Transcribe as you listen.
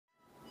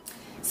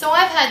So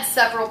I've had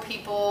several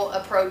people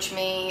approach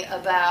me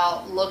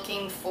about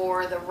looking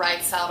for the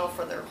right saddle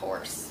for their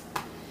horse.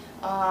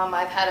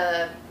 I've had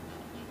a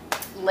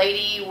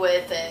lady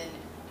with an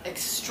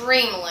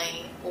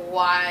extremely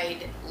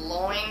wide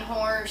loin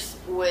horse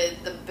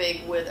with the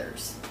big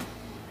withers.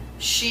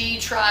 She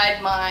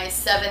tried my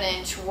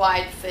 7-inch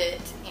wide fit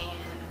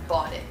and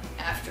bought it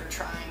after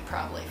trying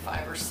probably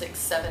 5 or 6,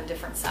 7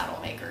 different saddle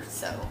makers.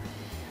 So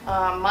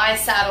my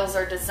saddles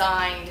are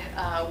designed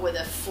with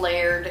a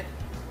flared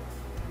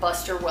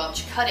Buster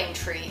Welch cutting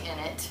tree in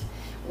it,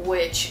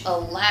 which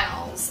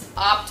allows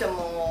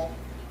optimal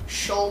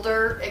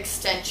shoulder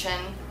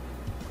extension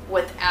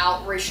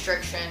without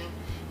restriction.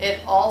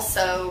 It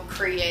also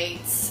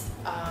creates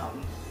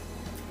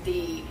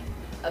the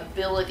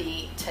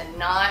ability to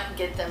not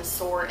get them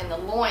sore in the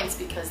loins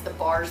because the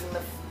bars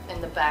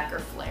in the back are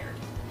flared.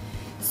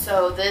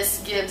 So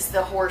this gives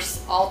the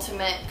horse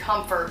ultimate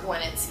comfort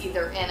when it's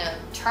either in a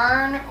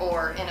turn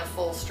or in a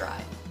full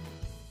stride.